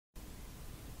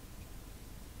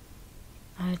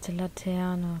Alte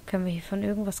Laterne. Können wir hier von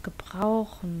irgendwas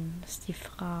gebrauchen? Ist die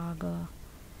Frage.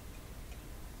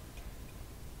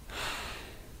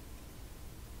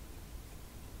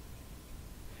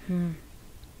 Sollen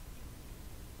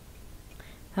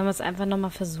wir es einfach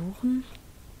nochmal versuchen?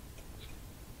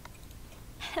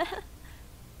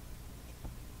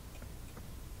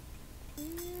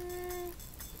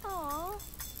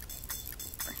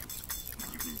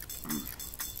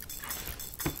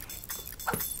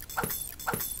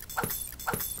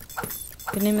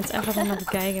 Wir nehmen jetzt einfach nochmal die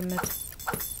Geige mit.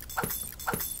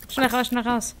 Schnell raus, schnell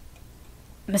raus.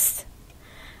 Mist.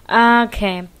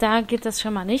 Okay, da geht das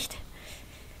schon mal nicht.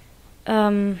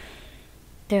 Der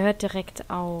hört direkt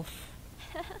auf.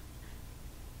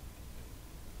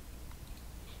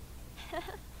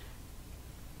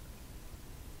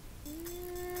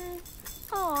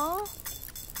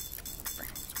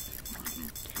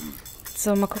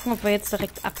 So, mal gucken, ob wir jetzt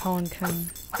direkt abhauen können.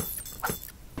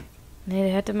 Ne,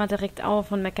 der hört immer direkt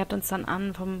auf und meckert uns dann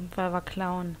an, weil wir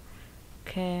klauen.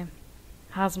 Okay.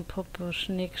 Hasenpuppe,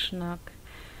 Schnick, Schnack.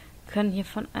 Können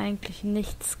hiervon eigentlich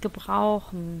nichts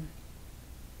gebrauchen.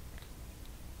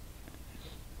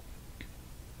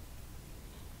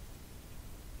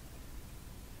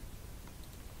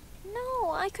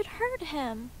 No, I could hurt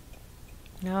him.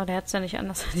 Ja, der hat's ja nicht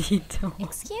anders verdient.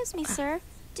 Excuse me, sir.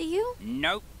 Do you?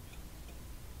 Nope.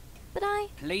 But I...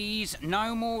 Please,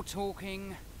 no more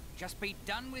talking. Just be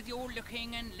done with your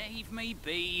looking and leave me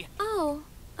be. Oh,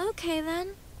 okay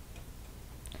then.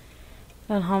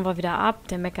 Dann hauen wir wieder ab.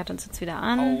 Der meckert uns jetzt wieder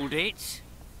an. Hold it.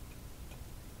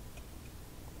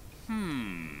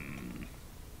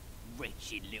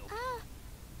 Wretched little...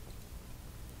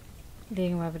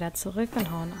 Legen wir wieder zurück und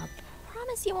hauen ab.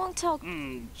 Promise you won't tell...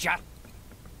 just...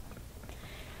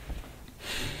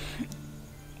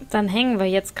 Dann hängen wir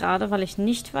jetzt gerade, weil ich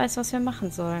nicht weiß, was wir machen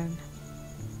sollen.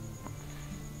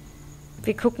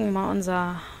 Wir gucken mal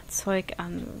unser Zeug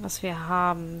an, was wir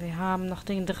haben. Wir haben noch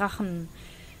den Drachen.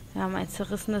 Wir haben ein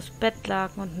zerrissenes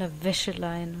Bettlaken und eine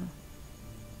Wäscheleine.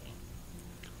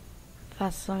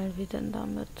 Was sollen wir denn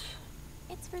damit?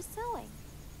 It's for sewing.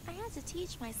 I had to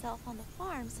teach myself on the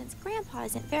farm since Grandpa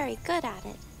isn't very good at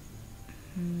it.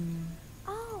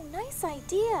 Oh, nice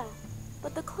idea.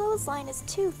 But the clothesline is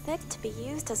too thick to be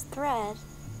used as thread.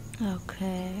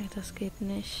 Okay, das geht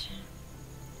nicht.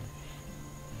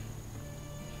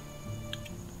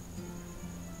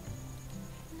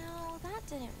 No, that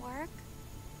didn't work.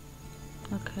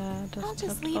 Okay, das I'll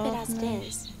just klappt leave it auch as it nicht.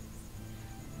 is.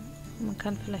 Man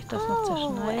kann vielleicht das noch Oh,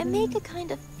 and zerschneiden. make a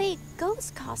kind of fake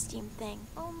ghost costume thing.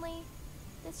 Only,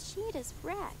 this sheet is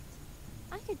wrecked.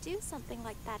 I could do something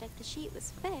like that if the sheet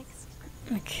was fixed.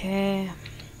 Okay.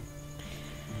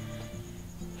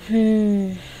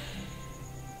 Wir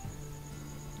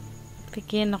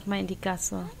gehen nochmal in die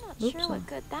Gasse. I'm not Ups. sure what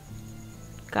good that...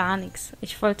 Gar nichts.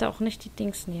 Ich wollte auch nicht die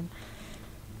Dings nehmen.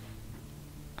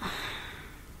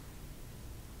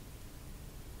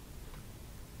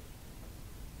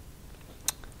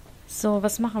 So,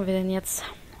 was machen wir denn jetzt?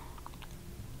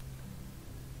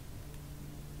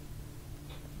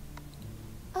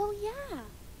 Oh yeah,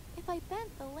 if I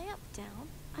bent the lamp down,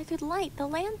 I could light the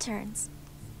lanterns.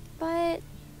 But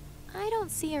I don't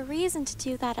see a reason to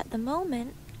do that at the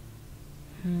moment.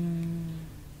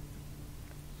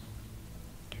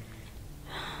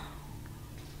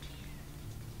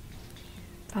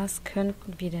 Was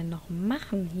könnten wir denn noch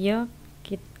machen? Hier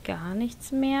geht gar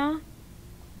nichts mehr.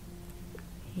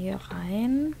 Hier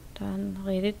rein. Dann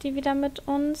redet die wieder mit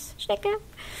uns. Schnecke.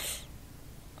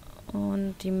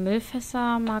 Und die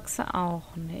Müllfässer mag sie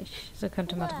auch nicht. Sie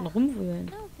könnte mal drin rumwühlen.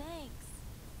 No thanks.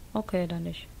 Okay, dann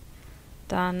nicht.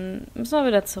 Dann müssen wir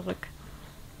wieder zurück.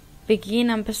 Wir gehen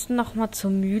am besten nochmal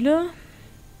zur Mühle.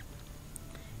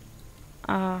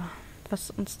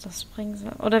 Was uns das bringen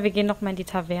soll. Oder wir gehen nochmal in die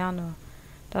Taverne.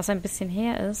 Da es ein bisschen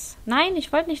her ist. Nein,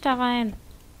 ich wollte nicht da rein.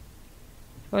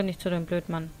 Ich wollte nicht zu dem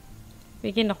Blödmann.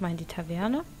 Wir gehen nochmal in die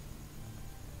Taverne.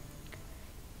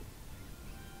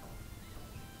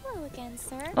 Hello again,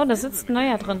 sir. Oh, da sitzt ein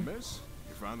Neuer drin. Miss,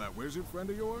 you found that wizard friend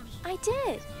of yours? I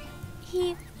did.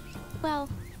 He, well,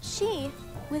 she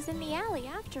was in the alley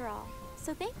after all.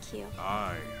 So thank you.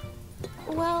 Aye.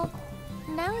 Well,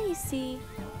 now you see,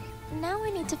 now I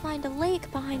need to find a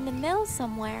lake behind the mill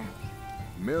somewhere.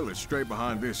 Mill is straight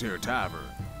behind this here tavern.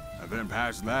 And then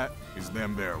past that is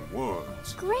them there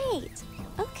woods. Great.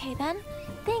 Okay then.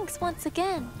 Thanks once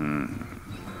again.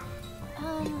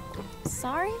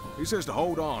 Sorry? He says to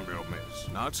hold on, little miss.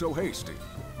 Not so hasty.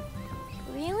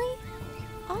 Really?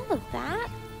 All of that?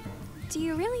 Do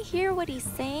you really hear what he's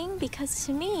saying? Because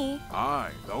to me...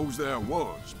 Aye, those there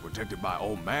woods, protected by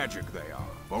old magic they are.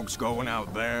 Folks going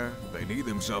out there, they need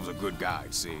themselves a good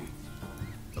guide, see?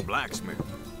 The blacksmith,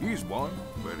 he's one,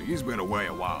 but he's been away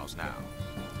a whiles now.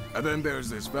 And then there's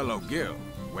this fellow Gil,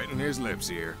 wetting his lips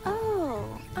here.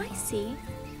 Oh, I see.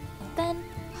 Then,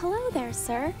 hello there,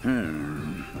 sir.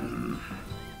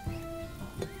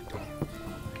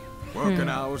 Working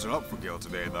hours are up for Gil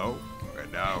today, though. And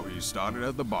now he's started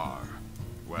at the bar.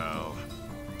 Well,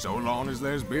 so long as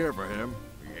there's beer for him,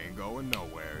 he ain't going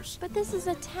nowheres. But this is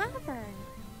a tavern.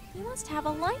 You must have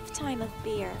a lifetime of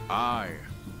beer. Aye.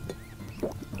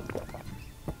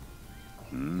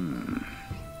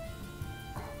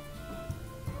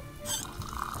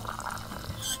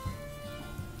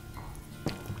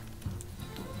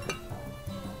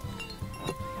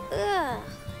 Ugh.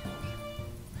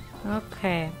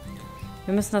 Okay.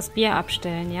 Wir müssen das Bier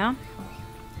abstellen, ja?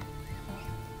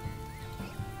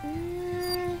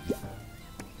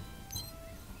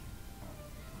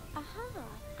 Aha,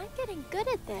 I'm getting good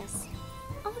at this.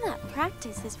 All that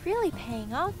practice is really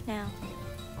paying off now.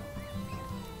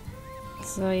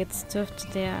 So, jetzt dürfte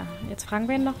der... Jetzt fragen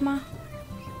wir ihn nochmal.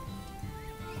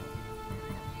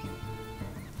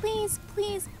 Please,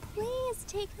 please, please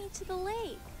take me to the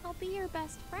lake. I'll be your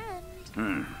best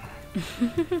friend.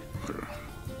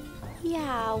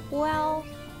 Yeah, well,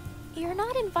 you're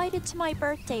not invited to my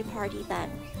birthday party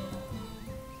then.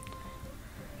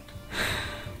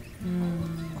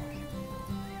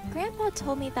 Grandpa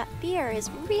told me that beer is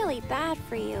really bad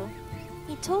for you.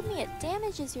 He told me it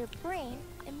damages your brain,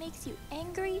 it makes you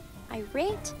angry,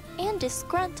 irate, and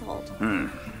disgruntled.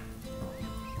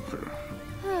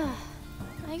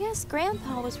 I guess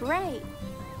Grandpa was right.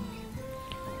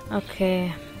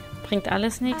 Okay. Bringt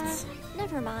alles nichts.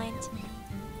 Never mind.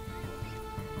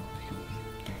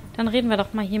 Dann reden wir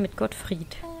doch mal hier mit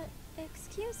Gottfried.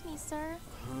 Excuse me, sir.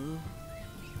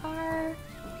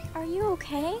 Are you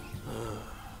okay?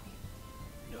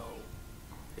 No.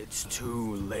 It's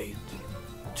too late.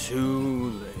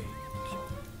 Too late.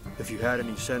 If you had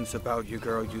any sense about you,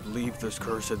 girl, you'd leave this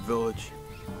cursed village.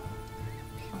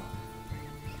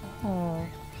 Oh,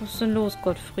 was ist denn los,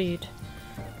 Gottfried?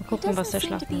 Mal He gucken, was doesn't der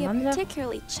seem to schlafende be a Mann sagt.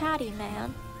 particularly chatty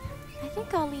man. I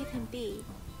think I'll leave him be.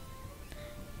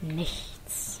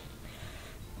 Nichts.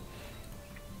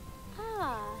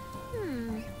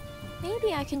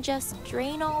 Maybe I can just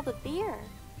drain all the beer.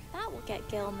 That will get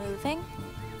Gil moving.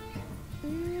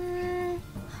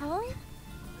 Huh?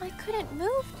 I couldn't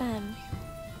move them.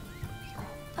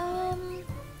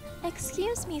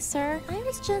 Excuse me, sir. I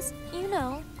was just, you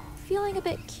know, feeling a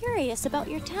bit curious about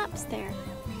your taps there.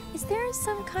 Is there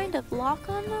some kind of lock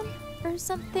on them? Or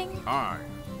something? Aye.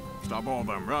 Stop all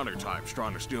them rowdy types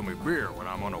trying to steal me beer when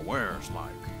I'm unawares, like.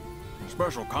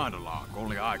 Special kind of lock,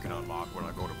 only I can unlock when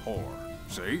I go to pour.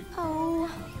 See? Oh,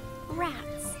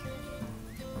 rats.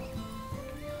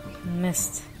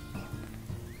 Mist.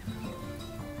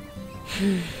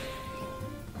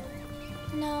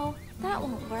 No, that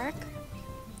won't work.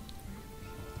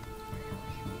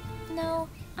 No,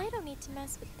 I don't need to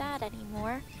mess with that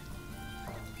anymore.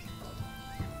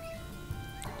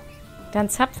 Dann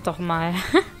zapf doch mal.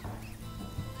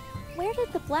 Where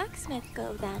did the blacksmith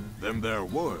go then? Them there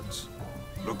woods.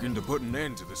 Looking to put an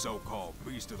end to the so-called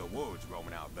beast of the woods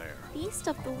roaming out there. Beast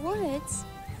of the woods?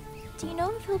 Do you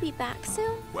know if he'll be back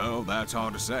soon? Well, that's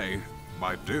hard to say.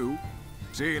 Might do.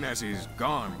 Seeing as he's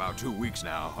gone about 2 weeks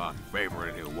now, I'm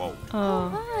favoring he won't. Oh,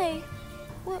 why?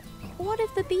 What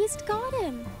if the beast got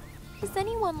him? Has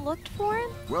anyone looked for him?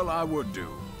 Well, I would do.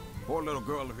 Poor little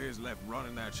girl of his left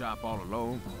running that shop all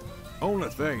alone. Only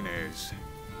thing is,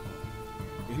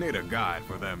 you need a guide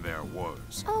for them there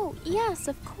woods. Oh, yes,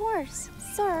 of course.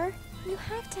 Sir, you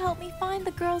have to help me find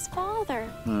the girl's father.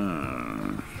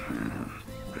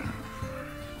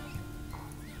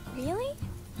 Really?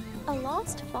 A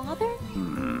lost father?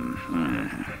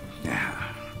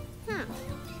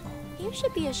 You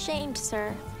should be ashamed,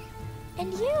 sir.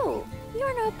 And you're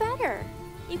no better.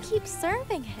 You keep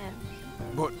serving him.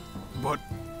 But,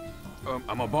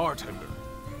 I'm a bartender.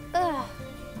 Ugh.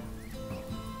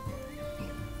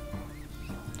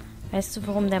 Weißt du,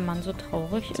 warum der Mann so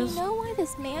traurig Do you ist? know why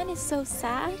this man is so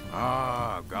sad?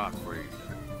 Ah, Gottfried.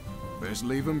 Best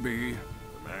leave him be.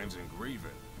 The man's in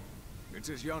grieving. It's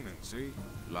his youngin', see?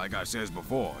 Like I says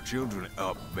before, children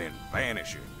up been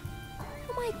vanishing.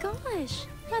 Oh my gosh,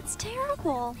 that's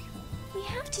terrible. We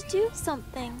have to do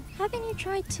something. Haven't you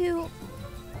tried to...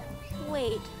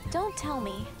 Wait, don't tell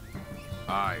me.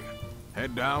 Aye.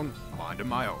 Head down, minding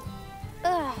my own.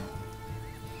 Ugh.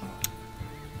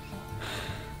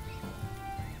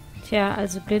 Tja,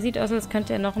 also Bill sieht aus, als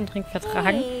könnte er noch einen Drink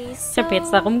vertragen. Hey, Ich habe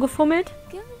jetzt da rumgefummelt.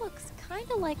 Gil looks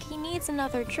kinda like he needs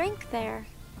another drink there.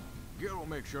 Gil will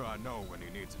make sure I know when he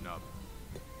needs another.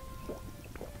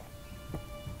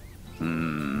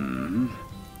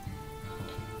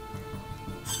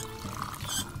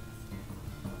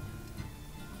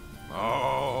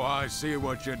 Oh, I see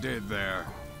what you did there.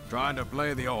 Trying to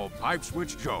play the old pipe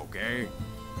switch joke, eh?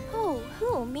 Oh,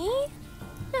 who, me?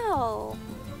 No.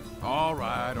 All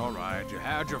right, you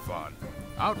had your fun.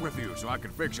 Out with you so I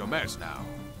can fix your mess now.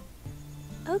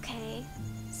 Okay,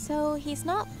 so he's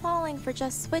not falling for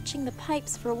just switching the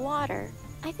pipes for water.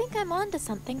 I think I'm onto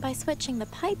something by switching the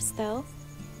pipes, though.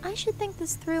 I should think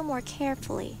this through more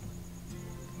carefully.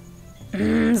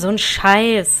 So ein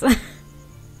Scheiß.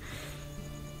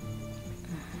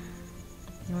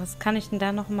 Was kann ich denn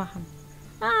da noch machen?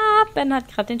 Ah, Ben hat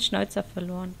gerade den Schnäuzer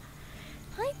verloren.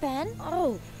 Hi, Ben.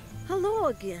 Oh, hello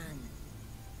again.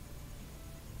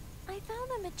 I found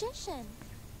a magician.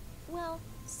 Well,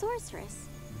 sorceress.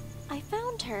 I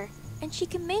found her, and she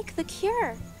can make the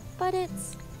cure, but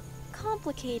it's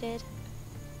complicated.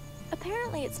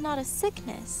 Apparently it's not a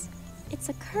sickness. It's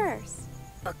a curse.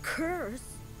 A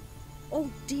curse? Oh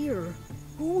dear,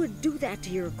 who would do that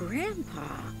to your grandpa?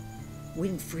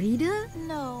 Winfrieda?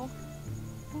 No.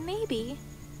 Maybe.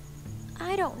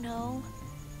 I don't know.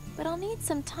 But I'll need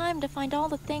some time to find all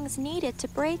the things needed to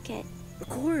break it. Of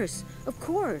course, of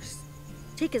course.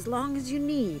 Take as long as you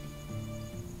need.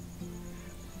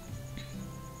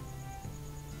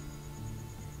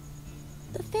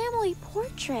 The family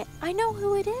portrait. I know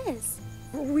who it is.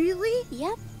 Really?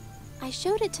 Yep. I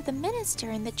showed it to the minister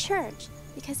in the church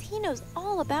because he knows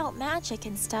all about magic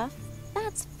and stuff.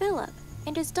 That's Philip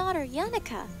and his daughter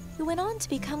Yenneca, who went on to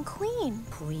become queen.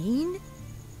 Queen?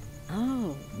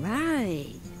 Oh,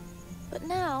 right. But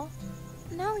now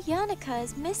Yenneca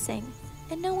is missing,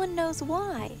 and no one knows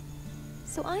why.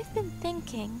 So I've been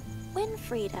thinking,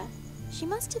 Winfrieda, she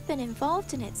must have been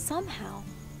involved in it somehow.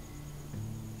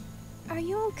 Are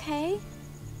you okay?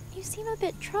 You seem a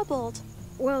bit troubled.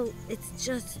 Well, it's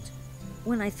just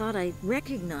when I thought I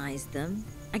recognized them.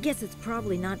 I guess it's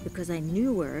probably not because I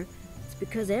knew her. It's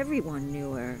because everyone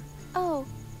knew her. Oh,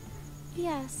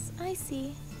 yes, I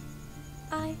see.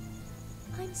 I'm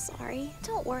sorry.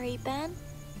 Don't worry, Ben.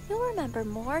 You'll remember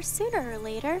more sooner or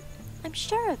later. I'm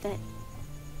sure of it.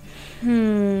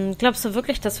 Glaubst du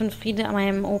wirklich, dass Winfriede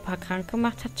meinem Opa krank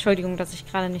gemacht hat? Entschuldigung, dass ich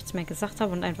gerade nichts mehr gesagt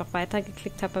habe und einfach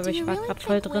weitergeklickt habe, aber ich war gerade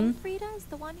voll drin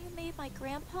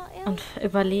und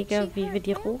überlege, wie wir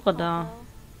die Rohre da...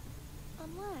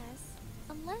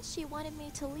 Unless she wanted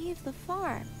me to leave the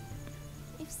farm.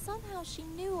 If somehow she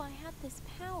knew I had this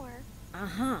power...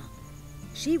 Uh-huh.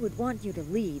 She would want you to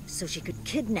leave so she could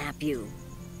kidnap you.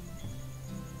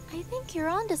 I think you're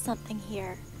onto something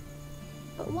here.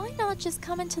 But why not just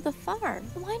come into the farm?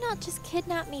 Why not just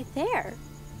kidnap me there?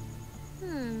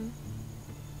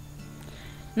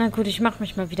 Na gut, ich mach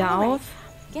mich mal wieder auf.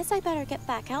 Guess I better get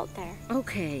back out there.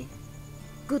 Okay.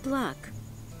 Good luck.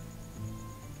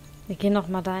 Wir gehen noch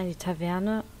mal da in die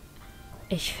Taverne.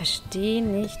 Ich verstehe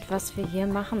nicht, was wir hier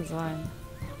machen sollen.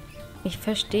 Ich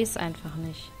verstehe es einfach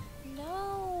nicht.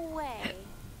 No way.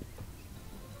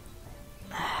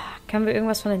 Können wir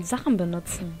irgendwas von den Sachen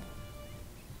benutzen?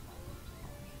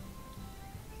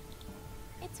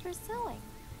 It's for sewing.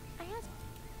 I have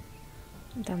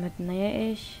Und damit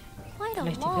nähe ich quite a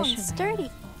vielleicht die long, Wäscheleine. sturdy.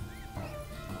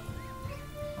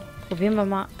 Probieren wir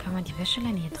mal. Kann man die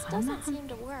Wäscheleine hier This dran doesn't machen? seem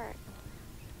to work.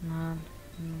 Nein.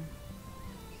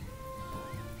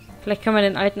 Vielleicht können wir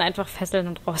den alten einfach fesseln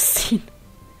und rausziehen.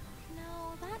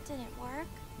 No, that didn't work.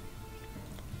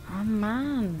 Oh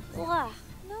Mann. Ugh,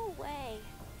 no way.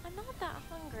 I'm not that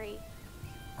hungry.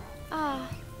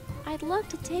 I'd love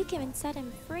to take him and set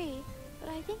him free, but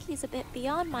I think he's a bit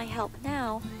beyond my help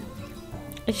now.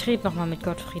 Ich rede nochmal mit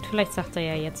Gottfried. Vielleicht sagt er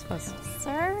ja jetzt was.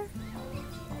 Sir?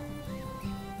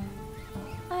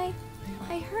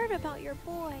 I heard about your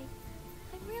boy.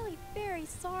 I'm really very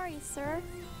sorry, sir.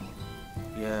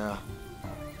 Yeah,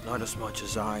 not as much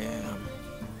as I am.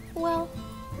 Well,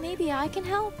 maybe I can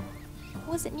help.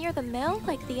 Was it near the mill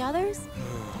like the others?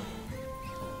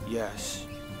 Yes.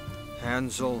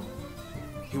 Hansel,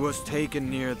 he was taken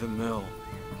near the mill,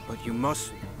 but you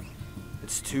mustn't.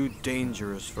 It's too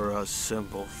dangerous for us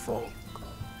simple folk.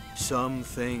 Some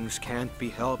things can't be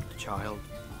helped, child.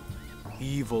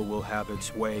 Evil will have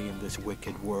its way in this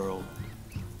wicked world.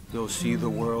 You'll see the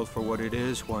world for what it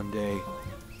is one day.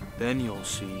 Then you'll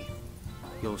see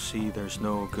there's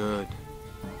no good.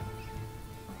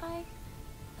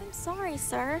 I'm sorry,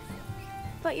 sir,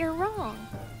 but you're wrong.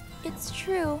 It's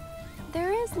true.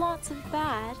 There is lots of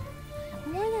bad,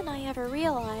 more than I ever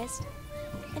realized.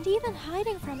 And even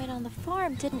hiding from it on the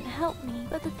farm didn't help me.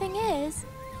 But the thing is,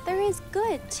 there is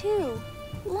good too.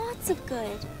 Lots of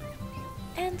good.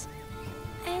 And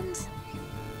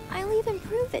I'll even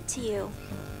prove it to you.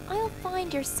 I'll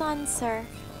find your son, sir.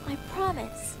 I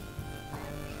promise.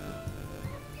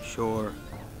 Sure.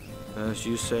 As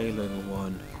you say, little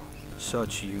one.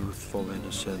 Such youthful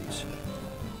innocence.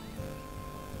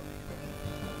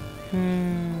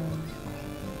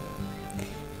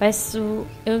 Weißt du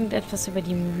irgendetwas über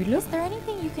die Mühle? Is there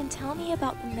anything you can tell me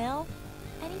about the mill?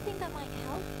 Anything that might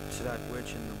help? To that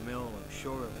witch in the mill, I'm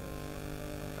sure of it.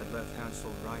 I left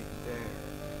Hansel right there.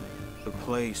 The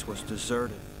place was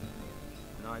deserted.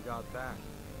 When I got back,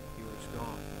 he was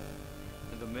gone.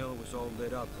 And the mill was all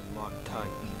lit up and locked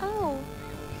tight. Oh,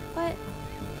 but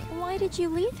why did you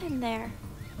leave him there?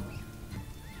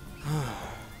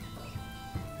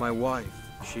 My wife,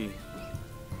 she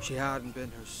hadn't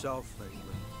been herself lately.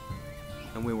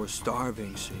 And we were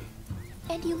starving, see.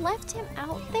 And you left him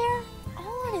out there?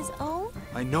 All on his own?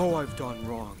 I know I've done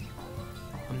wrong.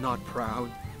 I'm not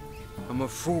proud. I'm a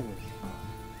fool.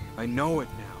 I know it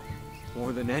now,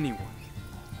 more than anyone.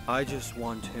 I just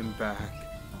want him back.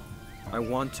 I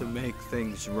want to make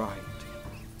things right.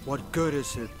 What good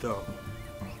is it, though?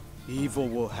 Evil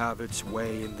will have its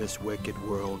way in this wicked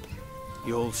world.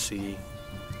 You'll see.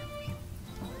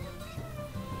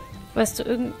 Weißt du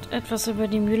irgendetwas über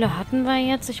die Mühle? Hatten wir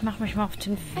jetzt? Ich mache mich mal auf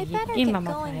den Weg. Gehen wir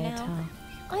mal weiter.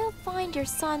 I'll find your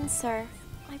son, sir.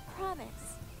 I promise.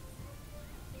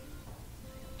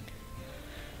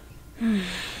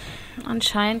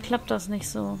 Anscheinend klappt das nicht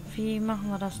so. Wie machen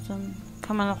wir das denn?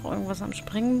 Kann man auch irgendwas am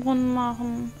Springbrunnen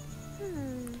machen?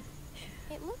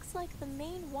 It looks like the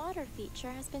main water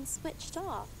feature has been switched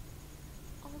off.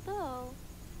 Although,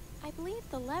 I believe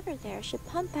the lever there should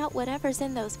pump out whatever's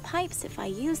in those pipes if I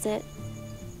use it.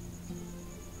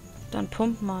 Dann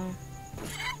pump mal.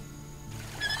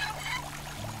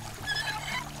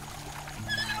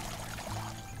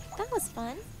 That was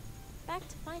fun. Back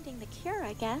to finding the cure,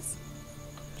 I guess.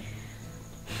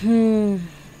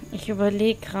 Ich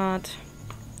überlege gerade.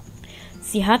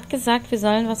 Sie hat gesagt, wir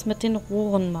sollen was mit den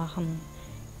Rohren machen.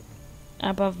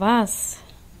 Aber was?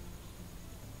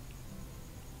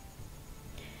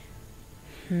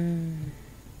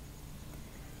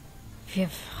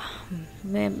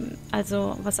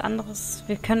 Also was anderes,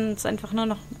 wir können uns einfach nur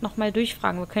noch mal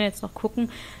durchfragen. Wir können jetzt noch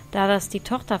gucken, da das die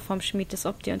Tochter vom Schmied ist,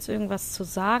 ob die uns irgendwas zu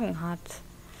sagen hat.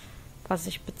 Was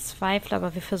ich bezweifle,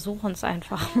 aber wir versuchen es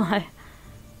einfach mal.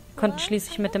 Wir konnten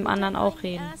schließlich mit dem anderen auch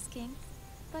reden.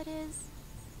 But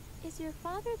is your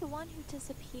father the one who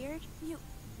disappeared? You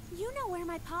know where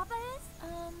my papa is?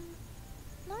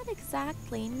 Not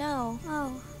exactly, no.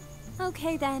 Oh,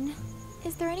 okay then.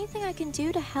 Is there anything I can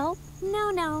do to help?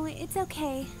 No, it's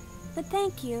okay. But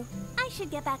thank you. I should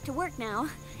get back to work now.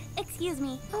 Excuse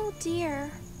me. Oh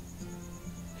dear.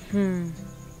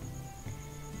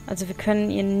 Also wir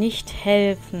können ihr nicht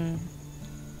helfen.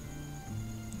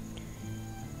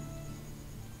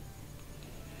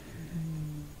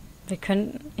 Wir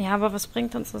können... Ja, aber was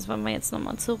bringt uns das, wenn wir jetzt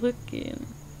nochmal zurückgehen?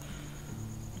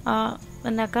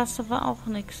 In der Gasse war auch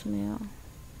nichts mehr.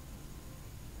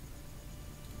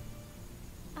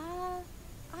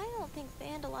 I don't think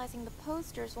vandalizing the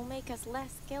posters will make us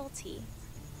less guilty.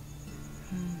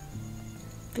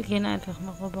 Wir gehen einfach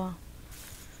mal rüber.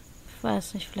 Ich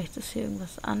weiß nicht, vielleicht ist hier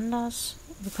irgendwas anders.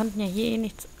 Wir konnten ja hier eh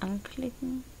nichts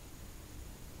anklicken.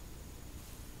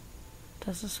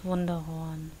 Das ist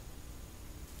Wunderhorn.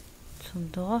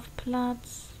 Zum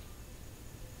Dorfplatz.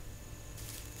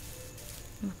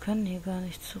 Wir können hier gar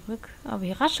nicht zurück. Aber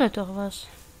hier raschelt doch was.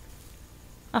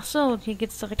 Ach so, hier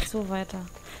geht's direkt so weiter.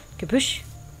 Gebüsch.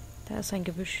 Da ist ein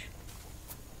Gebüsch.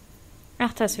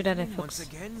 Ach, da ist wieder der Fuchs.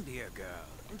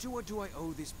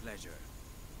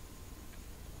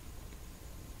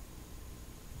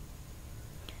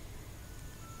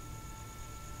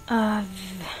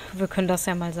 Wir können das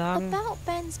ja mal sagen. About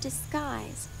Ben's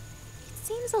disguise. It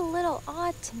seems a little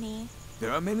odd to me.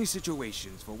 There are many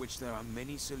situations for which there are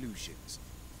many solutions.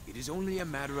 It is only a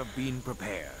matter of being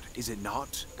prepared, is it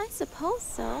not? I suppose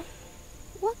so.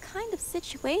 What kind of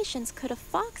situations could a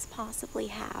fox possibly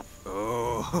have?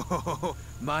 Oh,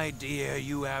 my dear,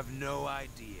 you have no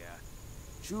idea.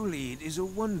 Truly, it is a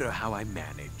wonder how I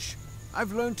manage.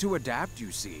 I've learned to adapt,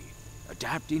 you see.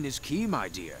 Adapting is key, my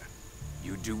dear.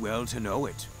 You do well to know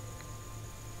it.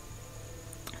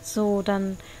 So,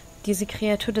 dann diese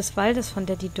Kreatur des Waldes, von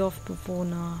der die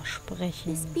Dorfbewohner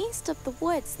sprechen. This beast of the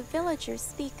woods the villagers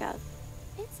speak of.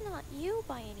 It's not you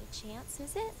by any chance,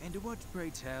 is it? And what, pray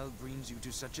tell, brings you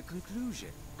to such a conclusion?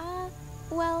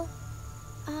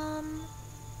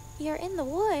 you're in the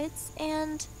woods,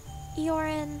 and you're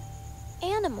an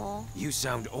animal. You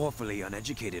sound awfully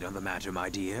uneducated on the matter, my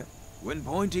dear. When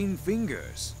pointing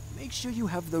fingers, make sure you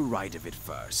have the right of it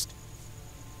first.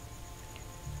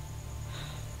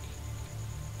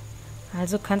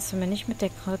 Also kannst du mir nicht mit der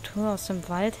Kreatur aus dem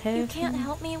Wald You helfen? can't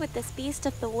help me with this beast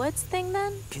of the woods thing,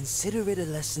 then? Consider it a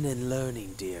lesson in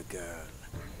learning, dear girl.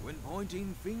 When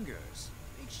pointing fingers,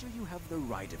 make sure you have the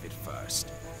right of it first.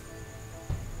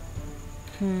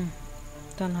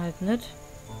 Dann halt nicht.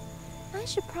 I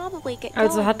should probably get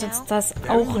Also going hat now. uns das Very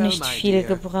auch well, nicht my viel dear.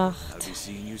 gebracht. I'll be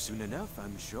seeing you soon enough,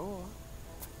 I'm sure.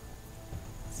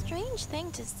 Strange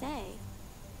thing to say.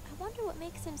 I wonder what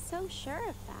makes him so sure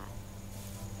of that.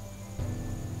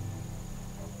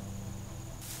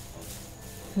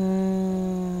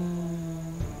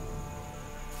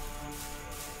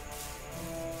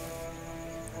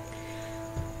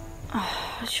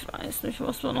 Ich weiß nicht,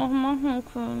 was wir noch machen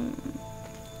können.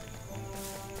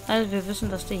 Also wir wissen,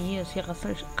 dass der hier ist. Hier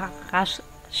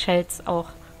raschelt's auch.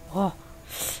 Oh.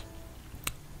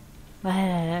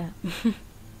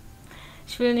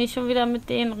 Ich will nicht schon wieder mit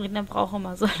denen reden. Der braucht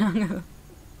immer so lange.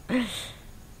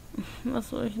 Was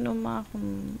soll ich nur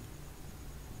machen?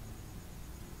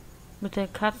 Mit der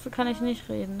Katze kann ich nicht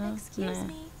reden, ne? Excuse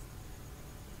me.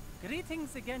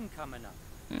 Greetings again, Commoner.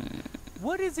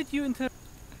 What is it you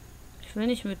Ich will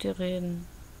nicht mit dir reden.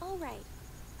 All right.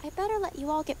 I better let you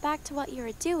all get back to what you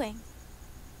were doing.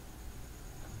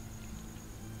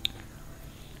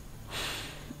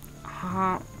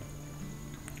 Aha.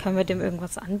 Können wir dem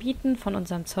irgendwas anbieten von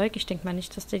unserem Zeug? Ich denke mal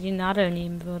nicht, dass der die Nadel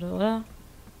nehmen würde, oder?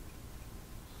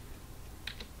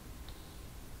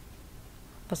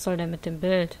 Was soll der mit dem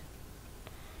Bild?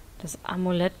 Das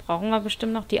Amulett brauchen wir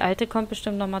bestimmt noch. Die alte kommt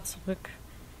bestimmt noch mal zurück.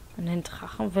 Und den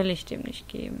Drachen will ich dem nicht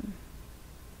geben.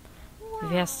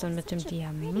 Wie wär's denn mit dem Such a pretty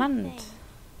Diamant? thing.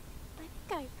 I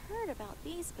think I've heard about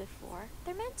these before.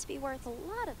 They're meant to be worth a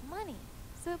lot of money,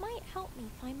 so it might help me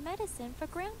find medicine for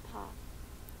Grandpa.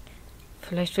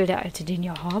 Vielleicht will der Alte den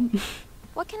ja haben.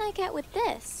 What can I get with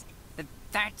this?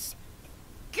 That's...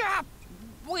 Gah!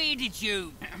 Where did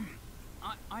you...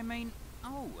 I mean...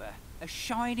 Oh, a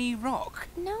shiny rock.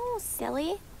 No,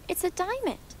 silly. It's a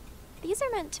diamond. These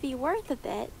are meant to be worth a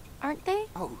bit, aren't they?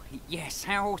 Oh, yes,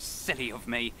 how silly of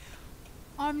me.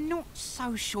 I'm not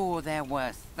so sure they're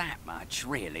worth that much,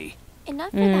 really.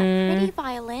 Enough for that pretty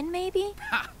violin, maybe?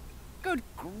 Ha! Good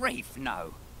grief,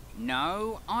 no.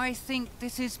 No, I think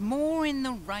this is more in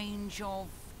the range of...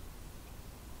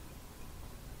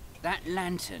 that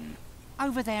lantern,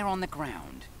 over there on the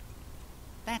ground.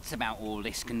 That's about all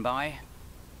this can buy.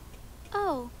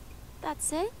 Oh,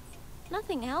 that's it?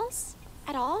 Nothing else?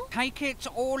 At all? Take it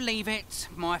or leave it,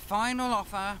 my final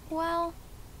offer. Well,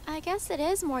 I guess it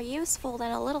is more useful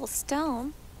than a little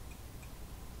stone.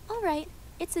 All right,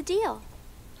 it's a deal.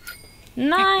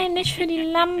 Nein, nicht für die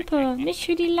Lampe. Nicht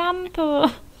für die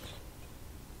Lampe.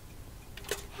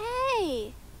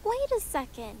 Hey, wait a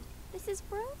second. This is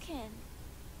broken.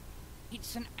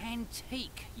 It's an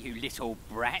antique, you little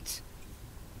brat.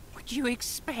 What do you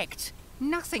expect?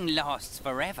 Nothing lasts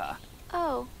forever.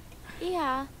 Oh,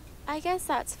 yeah, I guess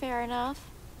that's fair enough.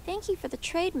 Thank you for the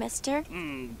trade, mister.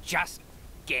 Just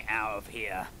get out of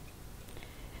here.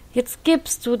 Jetzt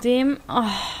gibst du dem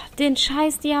den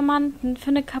scheiß Diamanten für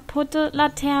eine kaputte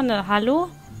Laterne. Hallo?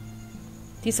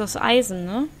 Die ist aus Eisen,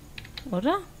 ne?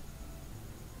 Oder?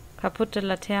 Kaputte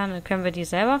Laterne. Können wir die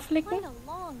selber flicken? Quite a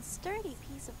long, sturdy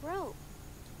piece of rope.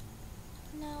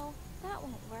 No, that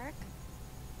won't work.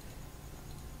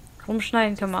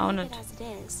 Rumschneiden können wir auch Leave it nicht. as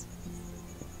it is.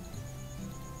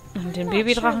 Und den I'm not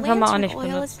Babydrachen sure können wir auch nicht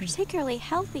lantern oil is benutzen. particularly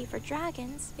healthy for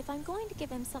dragons. If I'm going to give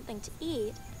him something to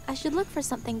eat, I should look for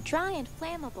something dry and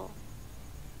flammable.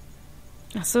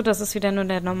 Ach so, das ist wieder nur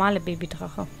der normale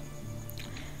Babydrache.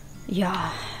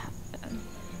 Ja.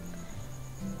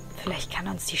 Vielleicht kann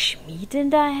uns die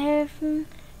Schmiedin da helfen?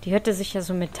 Die hörte sich ja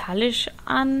so metallisch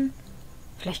an.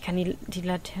 Vielleicht kann die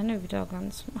Laterne wieder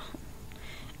ganz machen.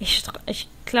 Ich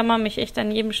klammer mich echt an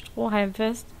jedem Strohhalm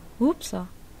fest. Upsa.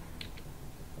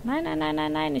 Nein, nein, nein,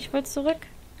 nein, nein. Ich wollte zurück.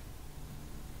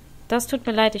 Das tut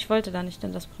mir leid. Ich wollte da nicht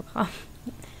in das Programm.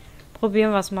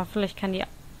 Probieren wir es mal. Vielleicht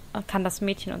kann das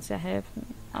Mädchen uns ja helfen.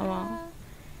 Aber...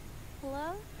 Hello?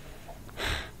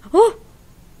 Oh!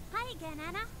 Hi again,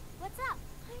 Anna. What's up?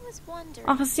 I was wondering.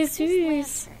 Ach, ist die this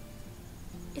süß. lantern,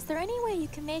 is there any way you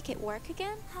can make it work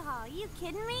again? Oh, you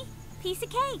kidding me? Piece of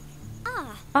cake.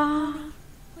 Ah,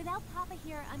 Without Papa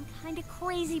here, I'm kind of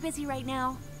crazy busy right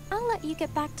now. I'll let you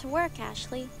get back to work,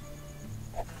 Ashley.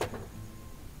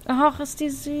 ach, ist die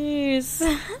süß.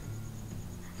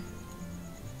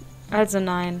 Also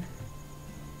nein.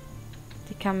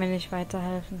 Die kann mir nicht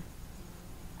weiterhelfen.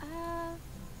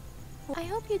 I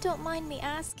hope you don't mind me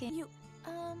asking.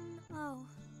 Oh.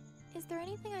 Is there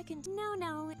anything I can do?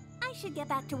 No. I should get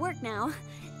back to work now.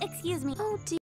 Excuse me. Oh, dear.